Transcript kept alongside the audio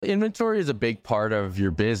Inventory is a big part of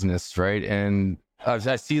your business, right? And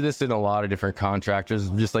I see this in a lot of different contractors,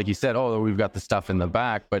 just like you said, oh, we've got the stuff in the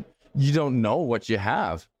back, but you don't know what you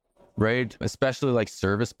have, right? Especially like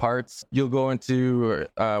service parts. You'll go into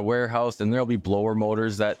a warehouse and there'll be blower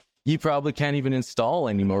motors that you probably can't even install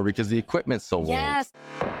anymore because the equipment's so old. Yes.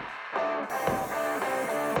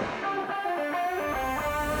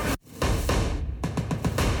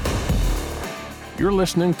 You're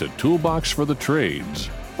listening to Toolbox for the Trades,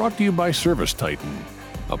 brought to you by Service Titan,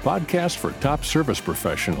 a podcast for top service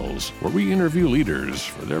professionals where we interview leaders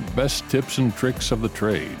for their best tips and tricks of the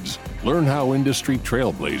trades. Learn how industry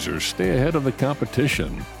trailblazers stay ahead of the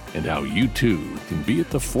competition and how you too can be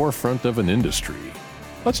at the forefront of an industry.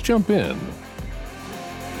 Let's jump in.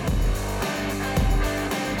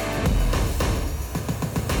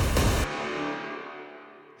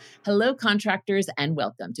 Hello, contractors, and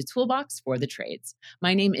welcome to Toolbox for the Trades.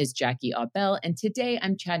 My name is Jackie Aubel, and today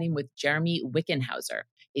I'm chatting with Jeremy Wickenhauser,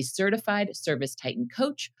 a certified Service Titan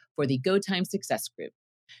coach for the Go Time Success Group.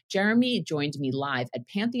 Jeremy joined me live at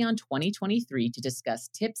Pantheon 2023 to discuss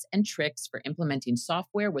tips and tricks for implementing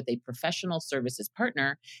software with a professional services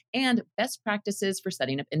partner and best practices for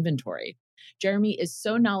setting up inventory. Jeremy is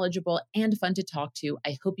so knowledgeable and fun to talk to.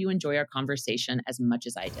 I hope you enjoy our conversation as much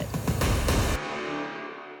as I did.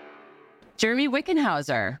 Jeremy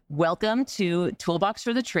Wickenhauser, welcome to Toolbox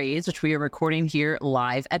for the Trades, which we are recording here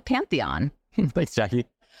live at Pantheon. Thanks, Jackie.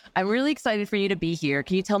 I'm really excited for you to be here.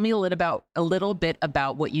 Can you tell me a little bit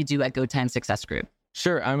about what you do at Go Time Success Group?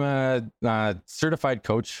 Sure. I'm a certified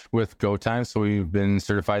coach with Go Time. So we've been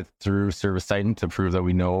certified through Service Titan to prove that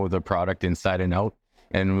we know the product inside and out.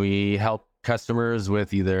 And we help customers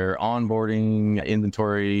with either onboarding,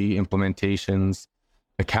 inventory implementations,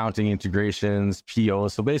 accounting integrations,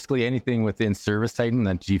 POs. So basically anything within Service Titan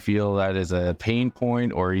that you feel that is a pain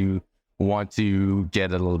point, or you want to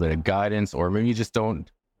get a little bit of guidance, or maybe you just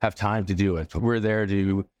don't have time to do it. We're there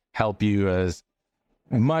to help you as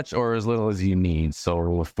much or as little as you need.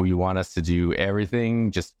 So if you want us to do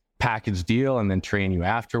everything, just package deal and then train you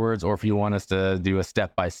afterwards, or if you want us to do a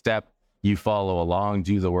step-by-step, you follow along,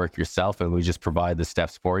 do the work yourself, and we just provide the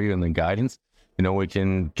steps for you and the guidance. We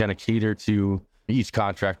can kind of cater to each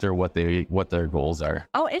contractor what their goals are.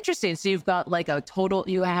 Oh, interesting. So you've got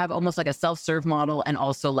you have almost like a self-serve model and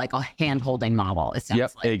also like a hand-holding model, it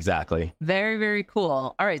sounds like. Exactly. Very, very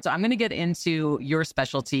cool. All right. So I'm going to get into your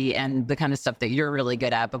specialty and the kind of stuff that you're really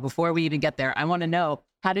good at. But before we even get there, I want to know,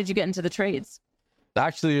 how did you get into the trades?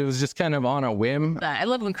 Actually, it was just kind of on a whim. I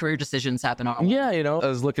love when career decisions happen. Yeah, I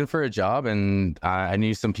was looking for a job and I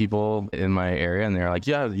knew some people in my area and they're like,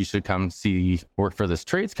 yeah, you should come work for this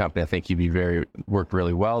trades company. I think you'd work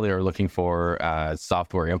really well. They were looking for a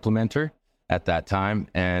software implementer at that time.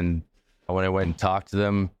 And when I went and talked to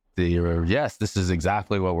them, they were, yes, this is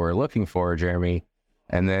exactly what we're looking for, Jeremy.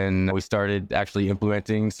 And then we started actually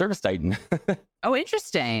implementing Service Titan. Oh,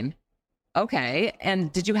 interesting. Okay. And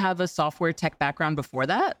did you have a software tech background before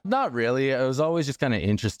that? Not really. I was always just kind of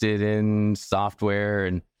interested in software,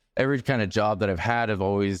 and every kind of job that I've had, I've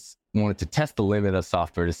always wanted to test the limit of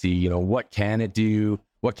software to see, what can it do?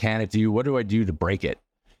 What can it do? What do I do to break it?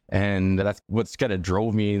 And that's what's kind of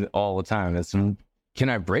drove me all the time. It's, can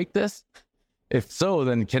I break this? If so,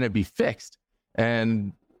 then can it be fixed?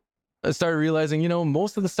 And I started realizing,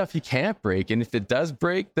 most of the stuff you can't break. And if it does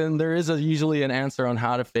break, then there is usually an answer on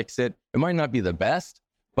how to fix it. It might not be the best,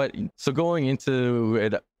 but so going into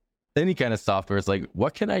it, any kind of software, it's like,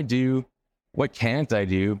 what can I do? What can't I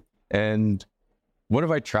do? And what have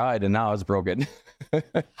I tried? And now it's broken.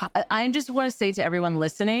 I just want to say to everyone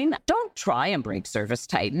listening, don't try and break Service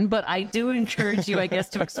Titan, but I do encourage you, I guess,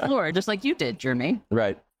 to explore, just like you did, Jeremy.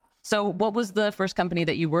 Right. So what was the first company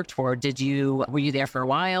that you worked for? Were you there for a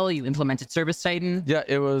while? You implemented Service Titan? Yeah,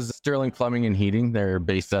 it was Sterling Plumbing and Heating. They're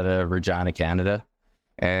based out of Regina, Canada.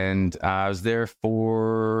 And I was there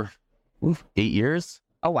for 8 years.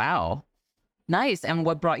 Oh, wow. Nice. And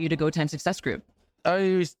what brought you to Go Time Success Group?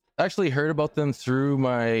 I actually heard about them through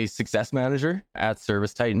my success manager at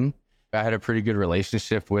Service Titan. I had a pretty good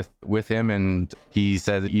relationship with him, and he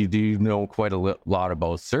said that you do know quite a lot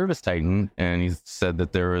about Service Titan, and he said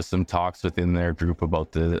that there was some talks within their group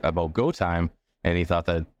about Go Time, and he thought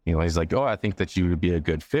that, he's like, oh, I think that you would be a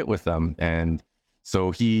good fit with them. And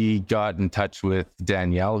so he got in touch with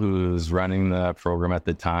Danielle, who was running the program at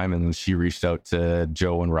the time, and she reached out to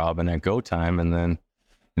Joe and Robin at Go Time, and then,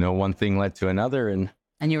 one thing led to another, and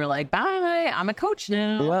you were like, bye, I'm a coach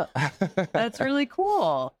now. Yeah. That's really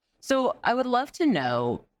cool. So I would love to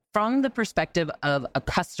know, from the perspective of a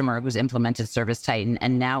customer who's implemented Service Titan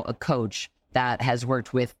and now a coach that has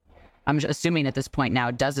worked with I'm assuming at this point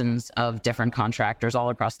now, dozens of different contractors all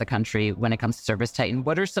across the country when it comes to ServiceTitan.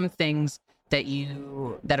 What are some things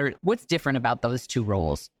what's different about those two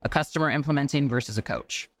roles, a customer implementing versus a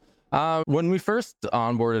coach? When we first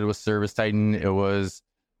onboarded with ServiceTitan,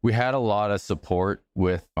 we had a lot of support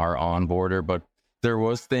with our onboarder, but there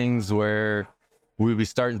was things where we'd be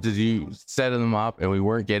starting to set them up and we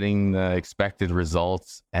weren't getting the expected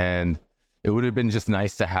results. And it would have been just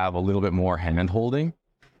nice to have a little bit more hand holding.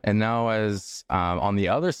 And now as on the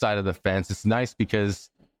other side of the fence, it's nice because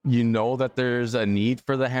you know that there's a need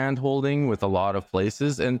for the hand holding with a lot of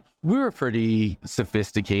places. And we were pretty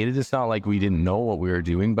sophisticated. It's not like we didn't know what we were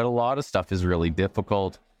doing, but a lot of stuff is really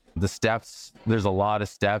difficult. The steps, there's a lot of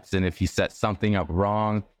steps. And if you set something up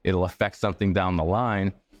wrong, it'll affect something down the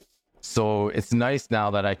line. So it's nice now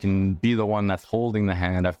that I can be the one that's holding the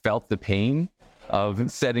hand. I've felt the pain of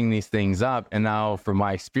setting these things up. And now from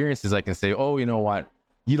my experiences, I can say, oh, you know what?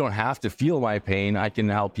 You don't have to feel my pain. I can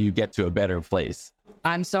help you get to a better place.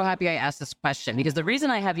 I'm so happy I asked this question because the reason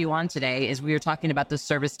I have you on today is we were talking about the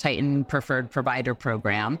ServiceTitan Preferred Provider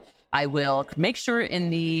Program. I will make sure in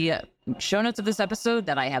the show notes of this episode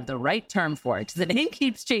that I have the right term for it because the name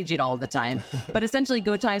keeps changing all the time. But essentially,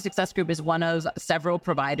 GoTime Success Group is one of several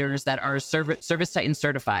providers that are ServiceTitan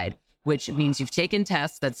certified, which means you've taken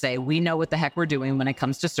tests that say, we know what the heck we're doing when it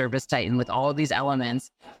comes to ServiceTitan with all of these elements.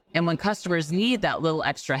 And when customers need that little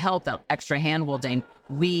extra help, that extra hand-holding,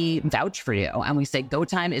 we vouch for you. And we say,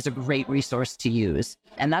 GoTime is a great resource to use.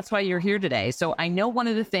 And that's why you're here today. So I know one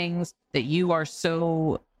of the things that you're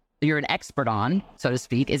an expert on, so to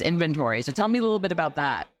speak, is inventory. So tell me a little bit about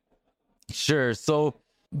that. Sure. So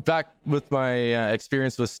back with my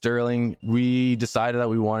experience with Sterling, we decided that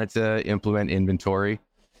we wanted to implement inventory.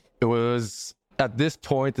 It was at this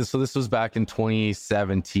point, this was back in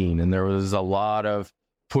 2017, and there was a lot of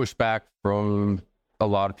pushback from a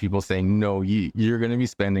lot of people saying, no, you're going to be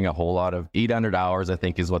spending a whole lot of 800 hours, I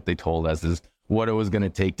think is what they told us, is what it was going to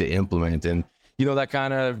take to implement. And, that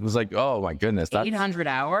kind of was like, oh my goodness. That's 800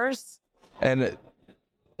 hours? And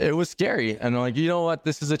it was scary. And I'm like, you know what?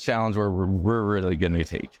 This is a challenge where we're really going to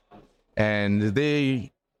take. And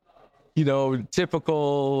they,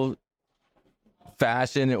 typical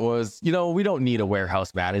fashion, it was, we don't need a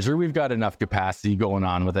warehouse manager. We've got enough capacity going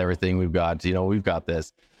on with everything we've got. We've got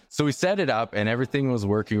this. So we set it up and everything was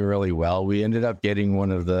working really well. We ended up getting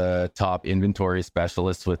one of the top inventory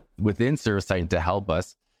specialists within ServiceTitan to help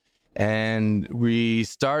us. And we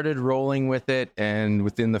started rolling with it. And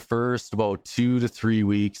within the first about 2 to 3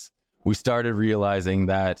 weeks, we started realizing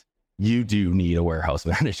that you do need a warehouse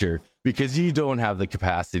manager because you don't have the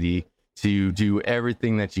capacity to do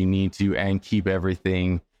everything that you need to and keep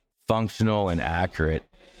everything functional and accurate.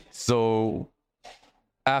 So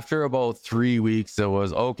after about 3 weeks, it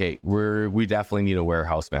was, okay, we definitely need a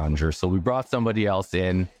warehouse manager. So we brought somebody else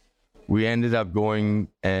in. We ended up going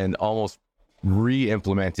and almost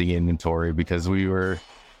re-implementing inventory because we were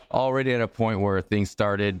already at a point where things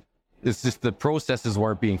started. It's just the processes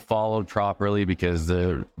weren't being followed properly because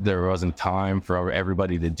there wasn't time for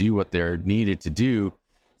everybody to do what they needed to do.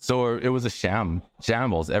 So it was a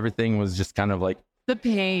shambles. Everything was just kind of like the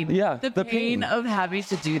pain. Yeah. The pain of having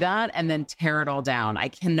to do that and then tear it all down. I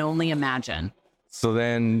can only imagine. So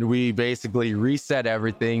then we basically reset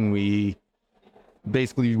everything. We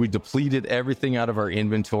depleted everything out of our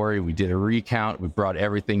inventory. We did a recount. We brought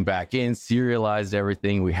everything back in, serialized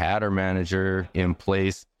everything. We had our manager in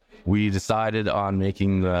place. We decided on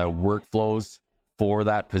making the workflows for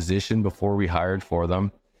that position before we hired for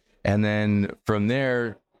them. And then from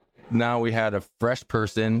there, now we had a fresh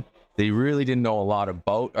person. They really didn't know a lot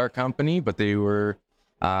about our company, but they were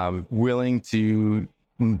willing to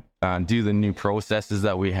do the new processes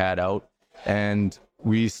that we had out. And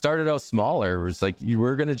we started out smaller. It was like,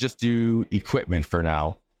 we're going to just do equipment for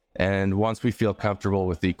now. And once we feel comfortable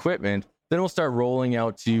with the equipment, then we'll start rolling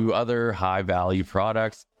out to other high value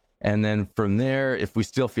products. And then from there, if we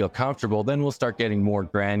still feel comfortable, then we'll start getting more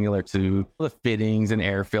granular to the fittings and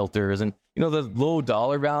air filters and, the low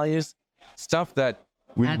dollar values, stuff that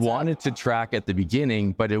we wanted to track at the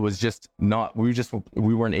beginning, but it was just not, we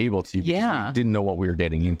weren't able to. Yeah. We didn't know what we were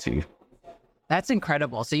getting into. That's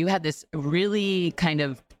incredible. So you had this really kind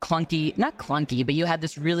of not clunky, but you had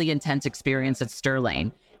this really intense experience at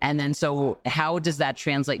Sterling. And then, so how does that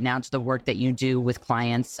translate now to the work that you do with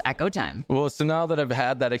clients at GoTime? Well, so now that I've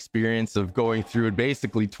had that experience of going through it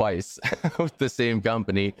basically twice with the same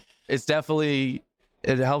company,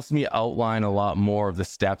 it helps me outline a lot more of the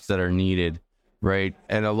steps that are needed, right?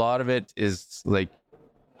 And a lot of it is like,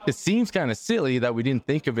 it seems kind of silly that we didn't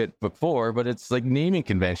think of it before, but it's like naming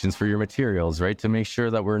conventions for your materials, right? To make sure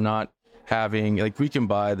that we're not having, like, we can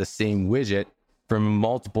buy the same widget from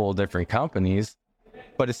multiple different companies,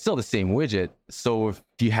 but it's still the same widget. So if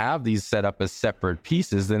you have these set up as separate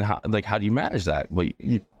pieces, then how do you manage that? Well,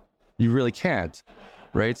 you really can't,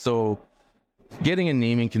 right? So getting a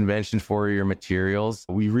naming convention for your materials,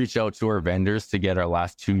 we reach out to our vendors to get our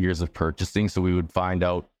last 2 years of purchasing. So we would find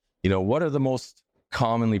out, what are the most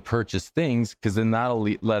commonly purchased things, because then that'll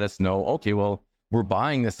let us know, okay, well, we're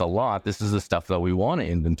buying this a lot. This is the stuff that we want to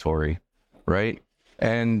inventory, right?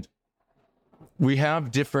 And we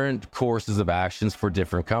have different courses of actions for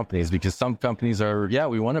different companies, because some companies are,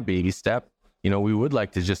 we want a baby step. We would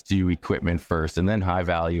like to just do equipment first and then high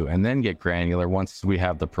value and then get granular once we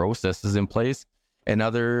have the processes in place. And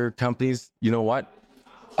other companies,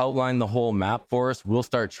 outline the whole map for us. We'll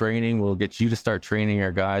start training. We'll get you to start training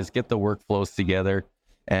our guys, get the workflows together,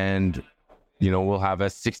 and we'll have a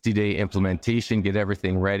 60-day implementation, get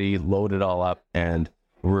everything ready, load it all up, and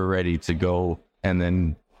we're ready to go. And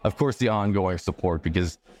then, of course, the ongoing support,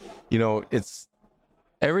 because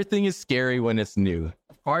everything is scary when it's new.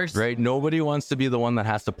 Of course. Right? Nobody wants to be the one that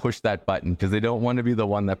has to push that button, because they don't want to be the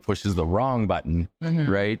one that pushes the wrong button.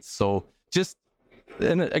 Right? So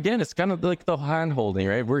and again, it's kind of like the hand holding,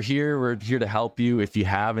 right? We're here to help you. If you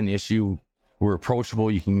have an issue, we're approachable.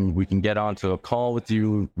 We can get onto a call with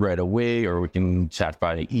you right away, or we can chat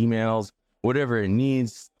via emails, whatever it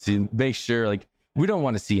needs to make sure, we don't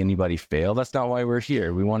want to see anybody fail. That's not why we're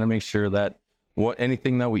here. We want to make sure that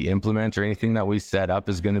anything that we implement or anything that we set up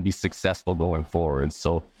is going to be successful going forward.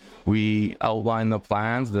 So we outline the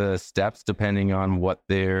plans, the steps, depending on what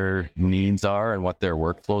their needs are and what their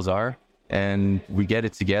workflows are. And we get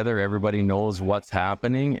it together. Everybody knows what's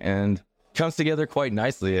happening and comes together quite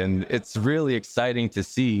nicely. And it's really exciting to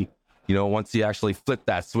see, once you actually flip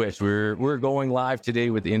that switch. We're going live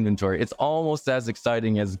today with inventory. It's almost as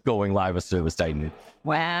exciting as going live with ServiceTitan.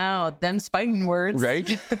 Wow, them fighting words.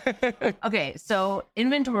 Right? Okay, so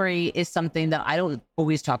inventory is something that I don't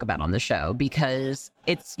always talk about on the show, because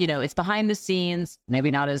it's, it's behind the scenes, maybe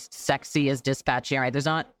not as sexy as dispatching, right?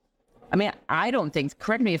 I don't think,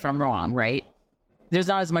 correct me if I'm wrong, right? There's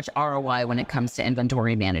not as much ROI when it comes to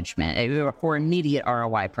inventory management, or immediate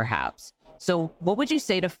ROI perhaps. So what would you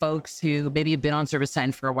say to folks who maybe have been on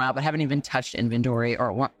ServiceTitan for a while, but haven't even touched inventory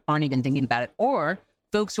or aren't even thinking about it? Or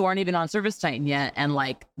folks who aren't even on ServiceTitan yet, and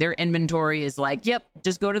their inventory is yep,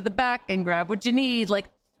 just go to the back and grab what you need.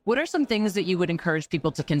 What are some things that you would encourage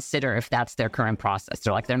people to consider if that's their current process?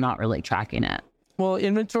 They're not really tracking it. Well,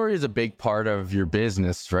 inventory is a big part of your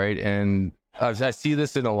business, right? And I see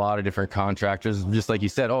this in a lot of different contractors, just like you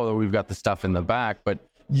said, we've got the stuff in the back, but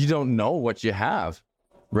you don't know what you have,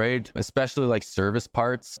 right? Especially service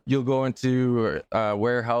parts. You'll go into a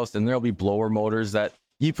warehouse and there'll be blower motors that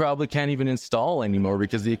you probably can't even install anymore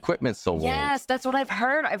because the equipment's so old. Yes, that's what I've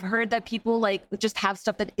heard. I've heard that people just have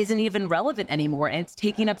stuff that isn't even relevant anymore, and it's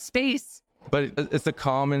taking up space. But it's a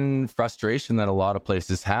common frustration that a lot of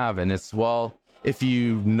places have. And it's, if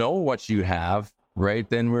you know what you have, right,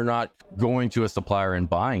 then we're not going to a supplier and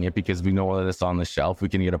buying it because we know that it's on the shelf. We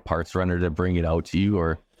can get a parts runner to bring it out to you,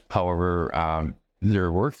 or however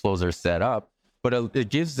their workflows are set up. But it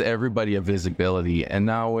gives everybody a visibility. And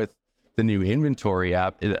now with the new inventory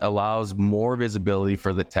app, it allows more visibility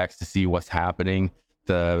for the techs to see what's happening.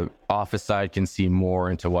 The office side can see more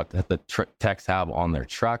into what the techs have on their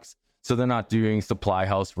trucks. So they're not doing supply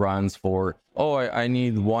house runs for, I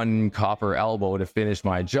need one copper elbow to finish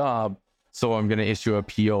my job, so I'm going to issue a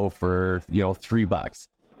PO for, $3.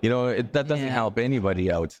 That doesn't help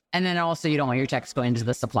anybody out. And then also, you don't want your techs going to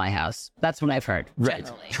the supply house. That's what I've heard. Right.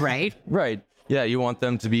 Generally, right? Right. Yeah, you want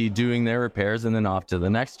them to be doing their repairs and then off to the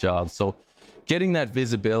next job. So getting that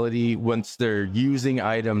visibility once they're using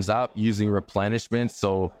items up, using replenishment.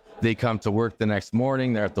 So they come to work the next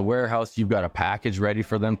morning, they're at the warehouse, you've got a package ready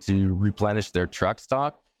for them to replenish their truck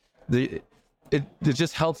stock. It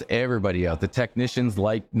just helps everybody out. The technicians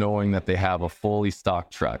like knowing that they have a fully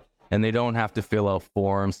stocked truck and they don't have to fill out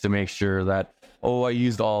forms to make sure that, I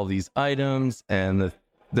used all these items, and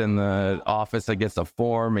then the office that gets a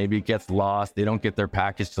form, maybe it gets lost. They don't get their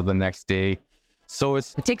package till the next day. So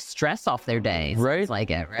it takes stress off their days. Right? Right?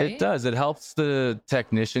 It does. It helps the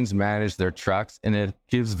technicians manage their trucks, and it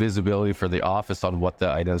gives visibility for the office on what the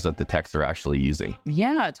items that the techs are actually using.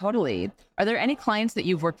 Yeah, totally. Are there any clients that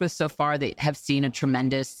you've worked with so far that have seen a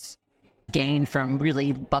tremendous gain from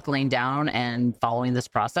really buckling down and following this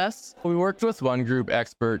process? We worked with one group,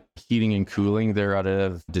 Expert Heating and Cooling. They're out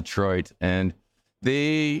of Detroit, and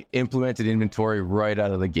they implemented inventory right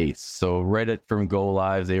out of the gates. So from go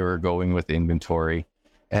live, they were going with inventory.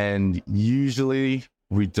 And usually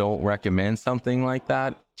we don't recommend something like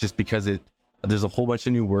that just because it There's a whole bunch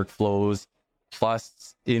of new workflows.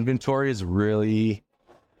 Plus, inventory is really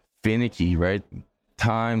finicky, right?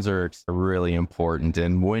 Times are really important.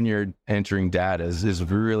 And when you're entering data is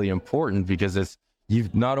really important because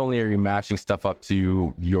not only are you matching stuff up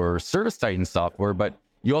to your ServiceTitan software, but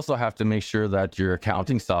you also have to make sure that your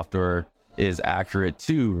accounting software is accurate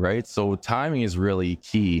too, right? So timing is really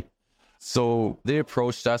key. So they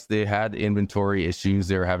approached us. They had inventory issues.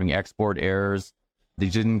 They were having export errors. They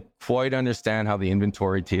didn't quite understand how the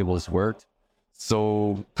inventory tables worked.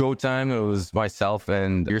 So go time, it was myself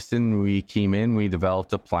and Kirsten. We came in, we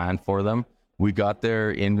developed a plan for them. We got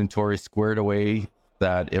their inventory squared away,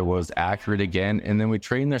 that it was accurate again. And then we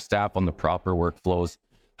trained their staff on the proper workflows,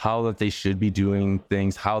 how that they should be doing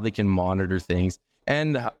things, how they can monitor things,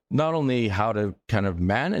 and not only how to kind of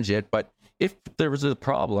manage it, but if there was a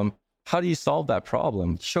problem, how do you solve that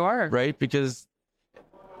problem? Sure. Right? Because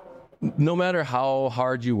no matter how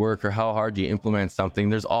hard you work or how hard you implement something,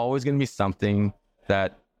 there's always going to be something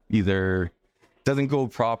that either doesn't go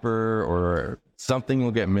proper or something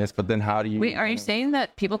will get missed. But then how do you... Wait, are you saying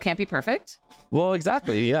that people can't be perfect? Well,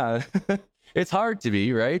 exactly. Yeah. It's hard to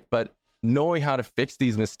be, right? But knowing how to fix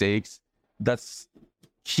these mistakes, that's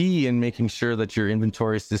key in making sure that your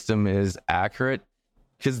inventory system is accurate.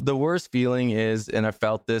 Because the worst feeling is, and I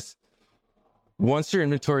felt this, once your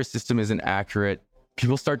inventory system isn't accurate,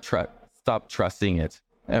 people stop trusting it.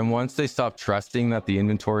 And once they stop trusting that the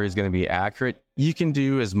inventory is going to be accurate, you can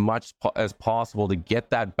do as much as possible to get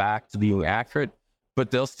that back to be accurate, but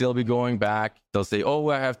they'll still be going back. They'll say, oh,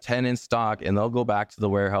 I have 10 in stock, and they'll go back to the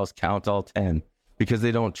warehouse, count all 10 because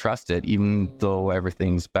they don't trust it, even though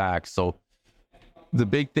everything's back. So the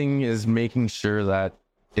big thing is making sure that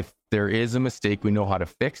if there is a mistake, we know how to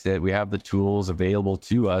fix it. We have the tools available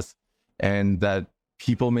to us, and that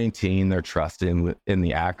people maintain their trust in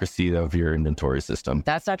the accuracy of your inventory system.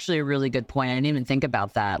 That's actually a really good point. I didn't even think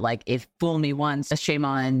about that. Like, if fool me once, shame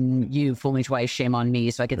on you, fool me twice, shame on me.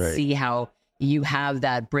 So I could see how you have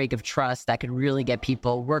that break of trust that could really get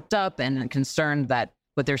people worked up and concerned that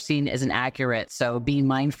what they're seeing isn't accurate. So be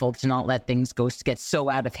mindful to not let things get so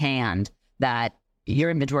out of hand that your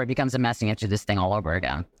inventory becomes a mess and you have to do this thing all over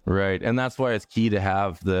again. Right. And that's why it's key to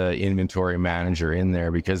have the inventory manager in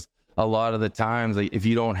there, because a lot of the times, like, if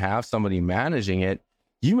you don't have somebody managing it,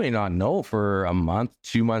 you may not know for a month,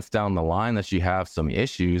 2 months down the line that you have some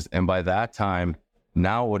issues. And by that time,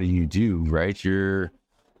 now what do? Right?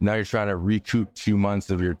 Now you're trying to recoup 2 months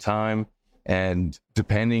of your time. And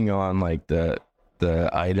depending on like the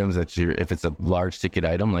items that if it's a large ticket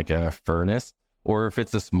item, like a furnace, or if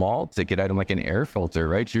it's a small ticket item, like an air filter,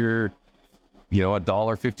 right? You're,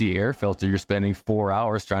 $1.50 air filter, you're spending 4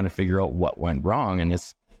 hours trying to figure out what went wrong. And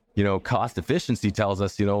it's, cost efficiency tells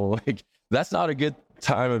us, like, that's not a good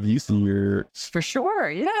time of use in your... For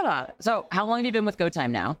sure. Yeah. So how long have you been with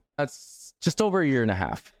GoTime now? That's just over a year and a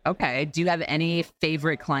half. Okay. Do you have any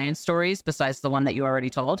favorite client stories besides the one that you already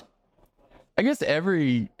told? I guess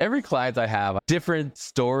every client I have, different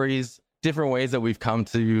stories, different ways that we've come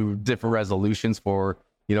to different resolutions for,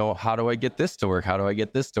 how do I get this to work? How do I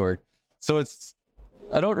get this to work? So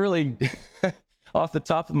I don't really, off the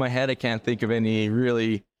top of my head, I can't think of any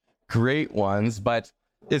really great ones, but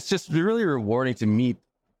it's just really rewarding to meet,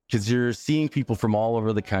 because you're seeing people from all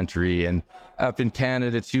over the country. And up in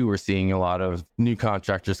Canada too, we're seeing a lot of new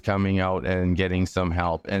contractors coming out and getting some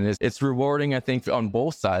help. And it's rewarding, I think, on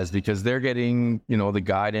both sides, because they're getting, the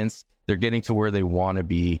guidance, they're getting to where they want to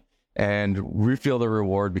be. And we feel the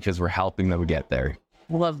reward because we're helping them get there.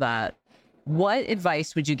 Love that. What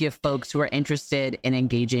advice would you give folks who are interested in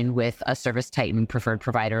engaging with a ServiceTitan preferred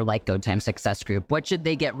provider like GoTime Success Group? What should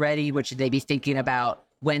they get ready? What should they be thinking about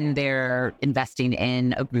when they're investing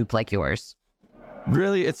in a group like yours?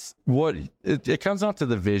 Really, it comes down to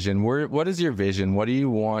the vision. What is your vision? What do you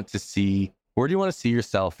want to see? Where do you want to see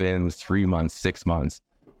yourself in 3 months, 6 months,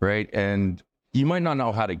 right? And you might not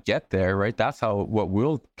know how to get there, right? That's what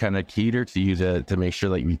we'll kind of cater to you to make sure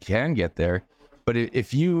that you can get there. But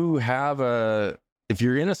if you're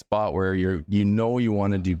in a spot where you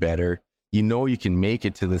want to do better, you can make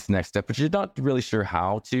it to this next step, but you're not really sure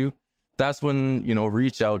how to, that's when,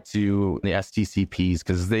 reach out to the STCPs,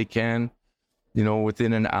 because they can,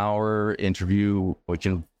 within an hour interview, we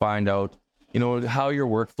can find out, how your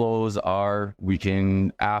workflows are.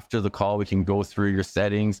 After the call, we can go through your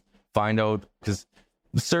settings, find out, because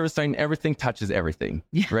the ServiceTitan, everything touches everything,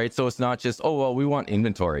 right? So it's not just, we want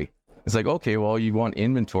inventory. It's like, okay, well, you want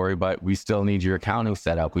inventory, but we still need your accounting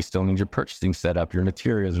set up. We still need your purchasing set up, your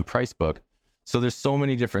materials, your price book. So there's so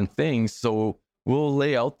many different things. So we'll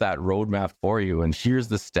lay out that roadmap for you. And here's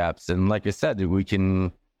the steps. And like I said, we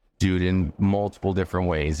can do it in multiple different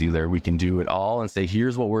ways. Either we can do it all and say,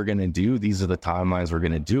 here's what we're going to do. These are the timelines we're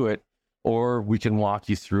going to do it. Or we can walk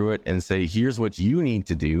you through it and say, here's what you need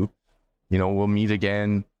to do. We'll meet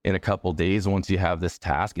again in a couple days once you have this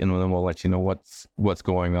task, and then we'll let you know what's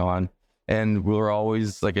going on. And we're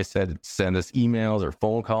always, like I said, send us emails or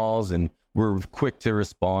phone calls, and we're quick to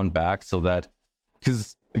respond back, so that,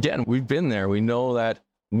 because again, we've been there. We know that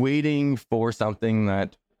waiting for something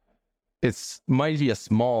that might be a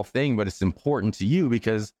small thing, but it's important to you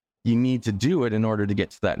because you need to do it in order to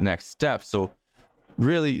get to that next step. So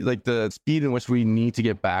really, like, the speed in which we need to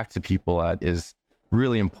get back to people at is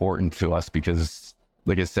really important to us, because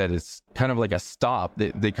like I said, it's kind of like a stop.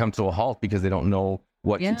 They come to a halt because they don't know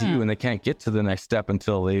what to do, and they can't get to the next step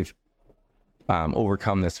until they've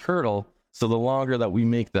overcome this hurdle. So the longer that we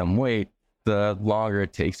make them wait, the longer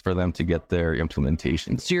it takes for them to get their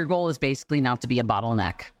implementation. So your goal is basically not to be a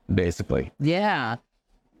bottleneck. Basically. Yeah.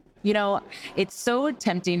 It's so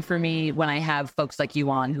tempting for me when I have folks like you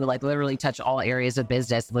on who like literally touch all areas of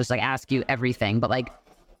business. Just like ask you everything. But like,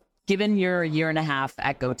 given your 1.5 years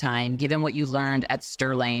at GoTime, given what you learned at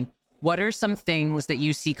Sterling, what are some things that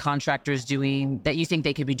you see contractors doing that you think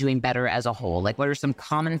they could be doing better as a whole? Like, what are some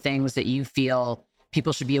common things that you feel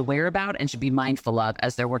people should be aware about and should be mindful of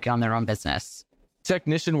as they're working on their own business?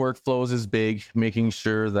 Technician workflows is big, making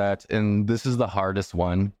sure that, and this is the hardest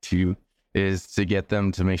one too, is to get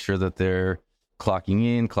them to make sure that they're clocking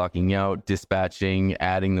in, clocking out, dispatching,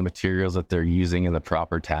 adding the materials that they're using in the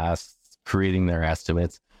proper tasks, creating their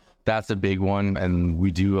estimates. That's a big one. And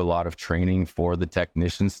we do a lot of training for the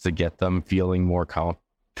technicians to get them feeling more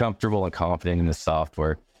comfortable and confident in the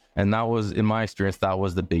software. And that was, in my experience, that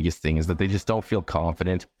was the biggest thing, is that they just don't feel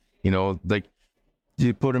confident. Like,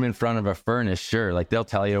 you put them in front of a furnace, sure, like they'll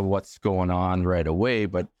tell you what's going on right away,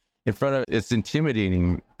 but in front of, it's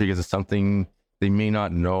intimidating because it's something they may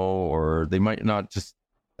not know, or they might not just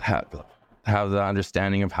have the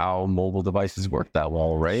understanding of how mobile devices work that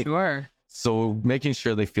well, right? Sure. So making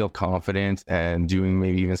sure they feel confident and doing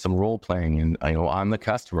maybe even some role playing. And I'm the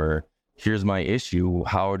customer. Here's my issue.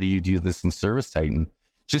 How do you do this in ServiceTitan?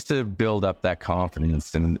 Just to build up that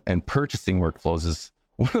confidence. And purchasing workflows is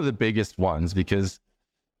one of the biggest ones, because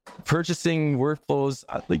purchasing workflows,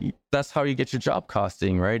 that's how you get your job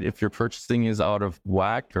costing, right? If your purchasing is out of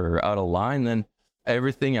whack or out of line, then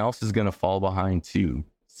everything else is going to fall behind too.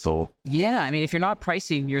 So yeah, if you're not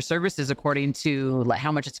pricing your services according to like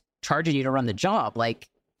how much it's charging you to run the job, what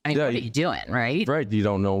are you doing, right? Right. You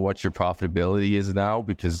don't know what your profitability is now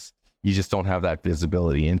because you just don't have that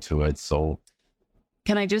visibility into it. So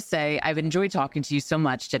can I just say, I've enjoyed talking to you so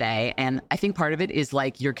much today. And I think part of it is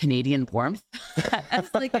like your Canadian warmth. as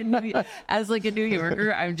a New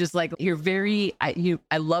Yorker, I'm just like, you're very,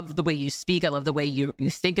 I love the way you speak. I love the way you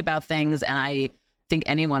think about things. And I think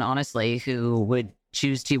anyone, honestly, who would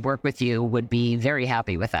choose to work with you would be very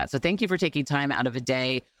happy with that. So thank you for taking time out of a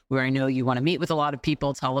day where I know you want to meet with a lot of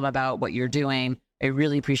people, tell them about what you're doing. I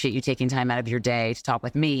really appreciate you taking time out of your day to talk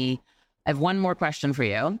with me. I have one more question for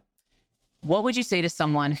you. What would you say to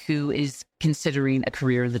someone who is considering a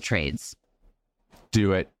career in the trades?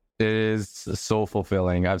 Do it. It is so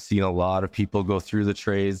fulfilling. I've seen a lot of people go through the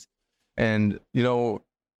trades, and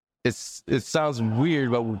it sounds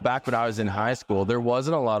weird, but back when I was in high school, there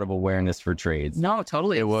wasn't a lot of awareness for trades. No,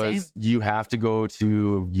 totally. It was, you have to go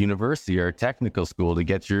to university or technical school to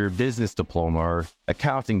get your business diploma or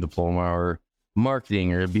accounting diploma or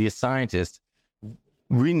marketing or be a scientist.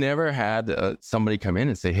 We never had somebody come in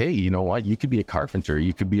and say, hey, you know what? You could be a carpenter.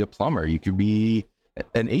 You could be a plumber. You could be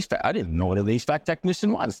an HVAC. I didn't know what an HVAC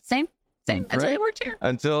technician was. Same. Until I worked here.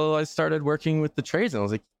 Until I started working with the trades. And I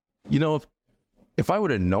was like, if I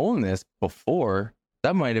would have known this before,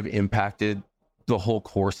 that might have impacted the whole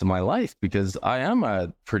course of my life, because I am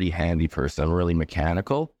a pretty handy person. I'm really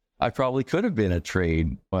mechanical. I probably could have been a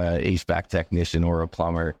trade HVAC technician or a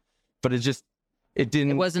plumber, but it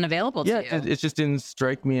wasn't available to you. It just didn't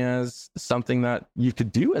strike me as something that you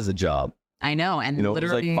could do as a job. I know. And literally, it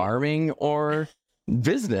was like farming or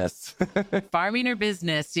business. Farming or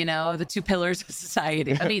business, the two pillars of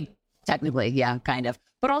society. Technically, yeah, kind of.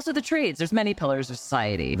 But also the trades. There's many pillars of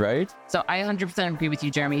society. Right. So I 100% agree with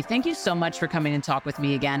you, Jeremy. Thank you so much for coming and talk with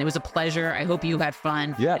me again. It was a pleasure. I hope you had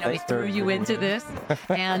fun. Yeah, I threw you into this.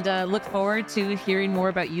 And look forward to hearing more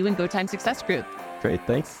about you and GoTime Success Group. Great.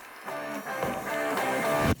 Thanks.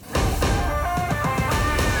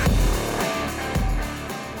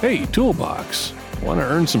 Hey, Toolbox. Want to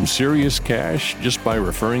earn some serious cash just by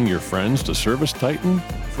referring your friends to ServiceTitan?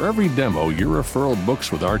 For every demo your referral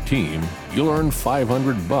books with our team, you'll earn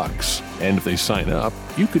 $500. And if they sign up,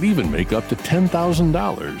 you could even make up to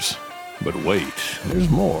 $10,000. But wait, there's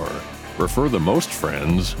more. Refer the most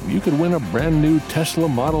friends, you could win a brand new Tesla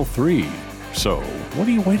Model 3. So, what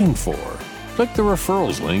are you waiting for? Click the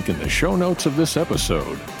referrals link in the show notes of this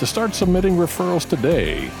episode to start submitting referrals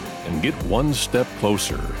today and get one step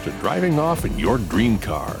closer to driving off in your dream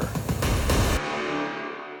car.